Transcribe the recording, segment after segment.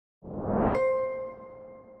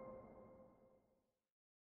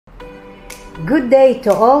Good day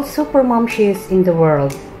to all super momshies in the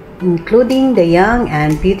world, including the young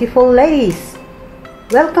and beautiful ladies.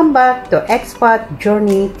 Welcome back to Expat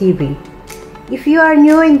Journey TV. If you are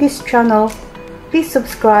new in this channel, please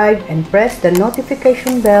subscribe and press the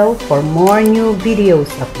notification bell for more new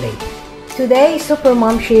videos uploaded. Today, super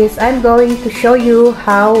momshies, I'm going to show you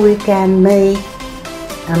how we can make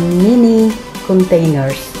mini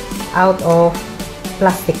containers out of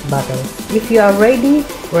plastic bottles. If you are ready,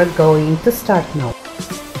 we're going to start now.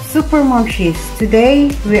 Super momshies, today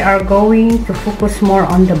we are going to focus more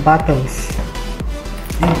on the bottles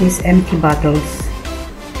and these empty bottles.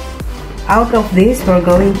 Out of this, we're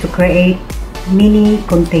going to create mini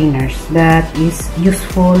containers that is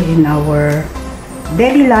useful in our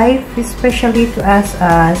daily life, especially to us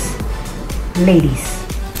as ladies.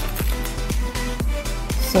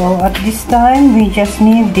 So at this time, we just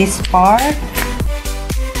need this part.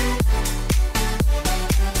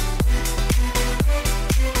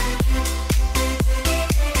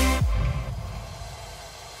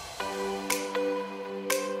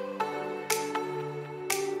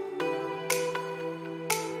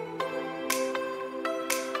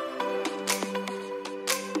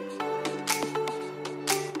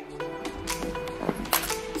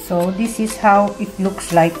 So this is how it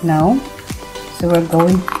looks like now. So we're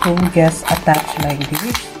going to just attach like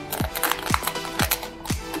this.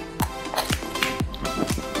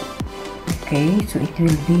 Okay, so it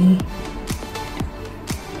will be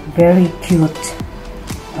very cute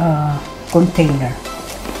container.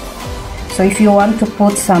 So if you want to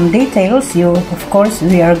put some details, of course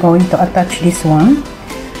we are going to attach this one.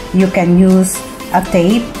 You can use a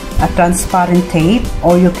tape, a transparent tape,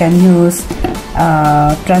 or you can use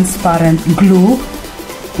transparent glue.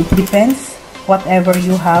 It depends whatever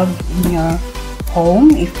you have in your home.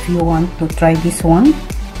 If you want to try this one,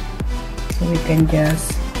 so we can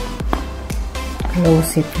just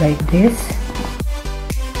close it like this.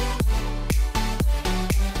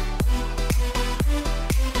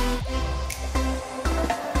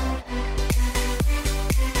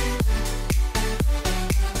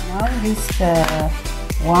 Now this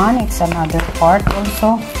one, it's another part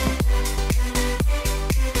also.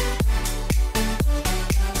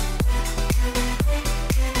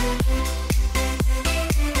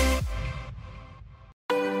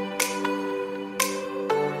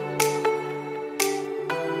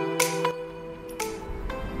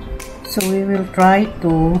 So we will try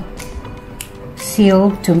to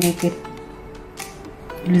seal to make it,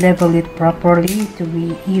 level it properly to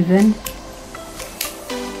be even.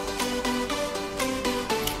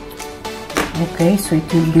 Okay, so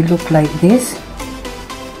it will be look like this,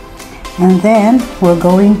 and then we're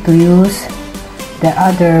going to use the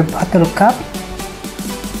other bottle cap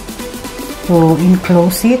to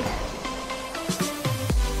enclose it.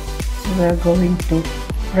 So we're going to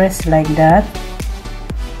press like that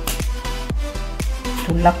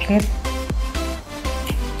to lock it.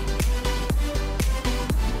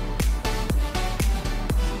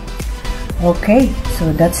 Okay,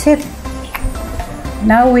 so that's it.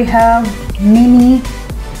 Now we have mini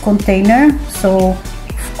container. So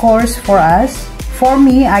of course for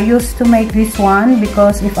me, I used to make this one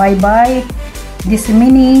because if I buy this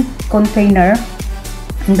mini container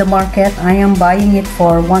in the market, I am buying it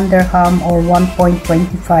for 1 dirham or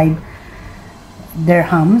 1.25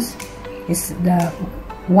 dirhams. Is the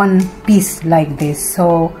one piece like this.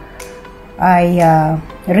 So I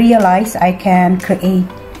realized I can create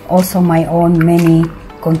also my own mini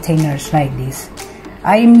containers like this.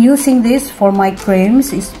 I am using this for my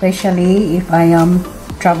creams, especially if I am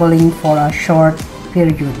traveling for a short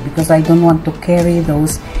period, because I don't want to carry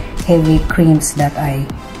those heavy creams that I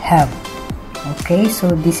have. Okay, so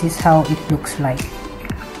this is how it looks like.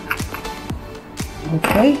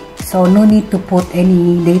 Okay, so no need to put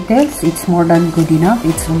any details, it's more than good enough,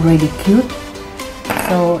 it's already cute.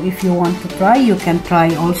 So if you want to try, you can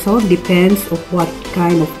try also, depends of what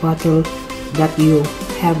kind of bottle that you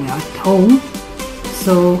have at home.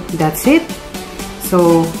 So that's it.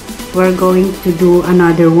 So we're going to do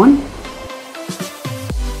another one.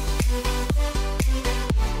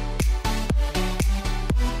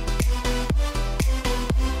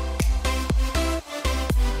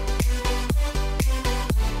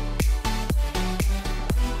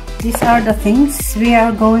 These are the things we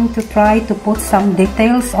are going to try to put some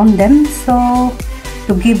details on them, so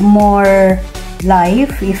to give more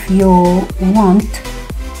life, if you want,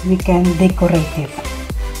 we can decorate it.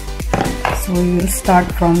 So we will start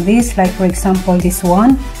from this, like for example this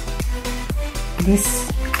one,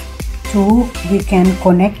 this two, we can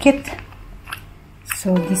connect it.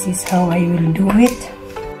 So this is how I will do it.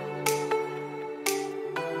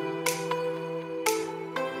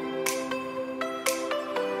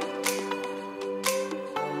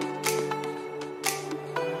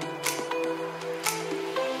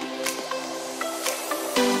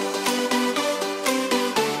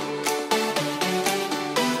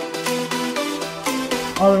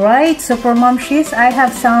 Alright, Super Momshies, I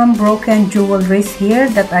have some broken jewelries here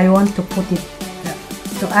that I want to put it,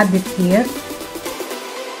 to add it here.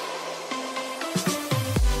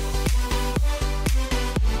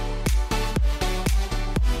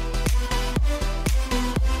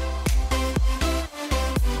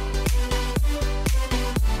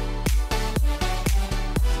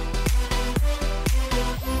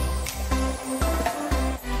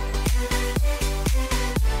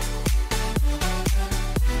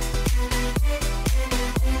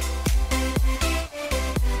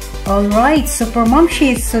 Alright, Super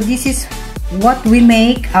Momshies, so this is what we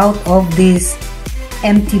make out of these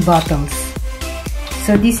empty bottles.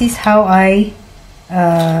 So this is how I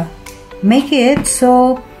make it.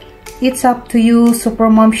 So it's up to you, Super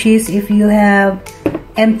Momshies, if you have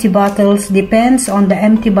empty bottles. Depends on the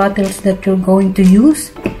empty bottles that you're going to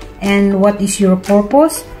use and what is your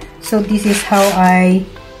purpose. So this is how I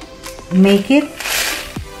make it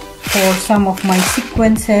for some of my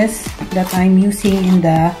sequences that I'm using in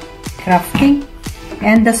the crafting,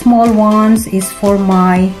 and the small ones is for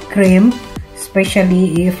my cream,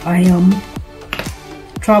 especially if I am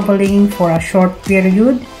traveling for a short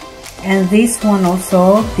period. And this one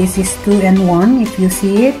also, this is 2-in-1. If you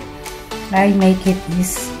see it, I make it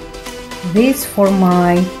this for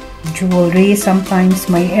my jewelry, sometimes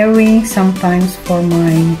my earrings, sometimes for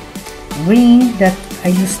my ring that I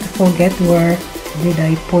used to forget where did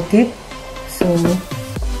I put it. So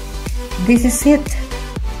this is it.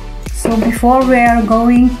 So before we are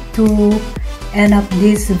going to end up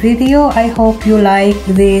this video, I hope you like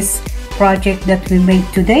this project that we made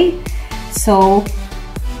today. So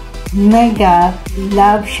mega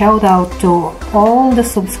love shout out to all the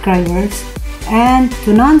subscribers, and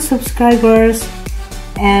to non-subscribers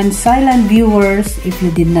and silent viewers, if you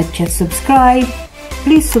did not yet subscribe,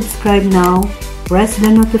 please subscribe now. Press the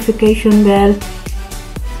notification bell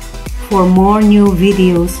for more new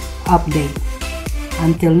videos update.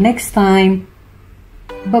 Until next time,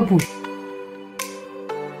 babush.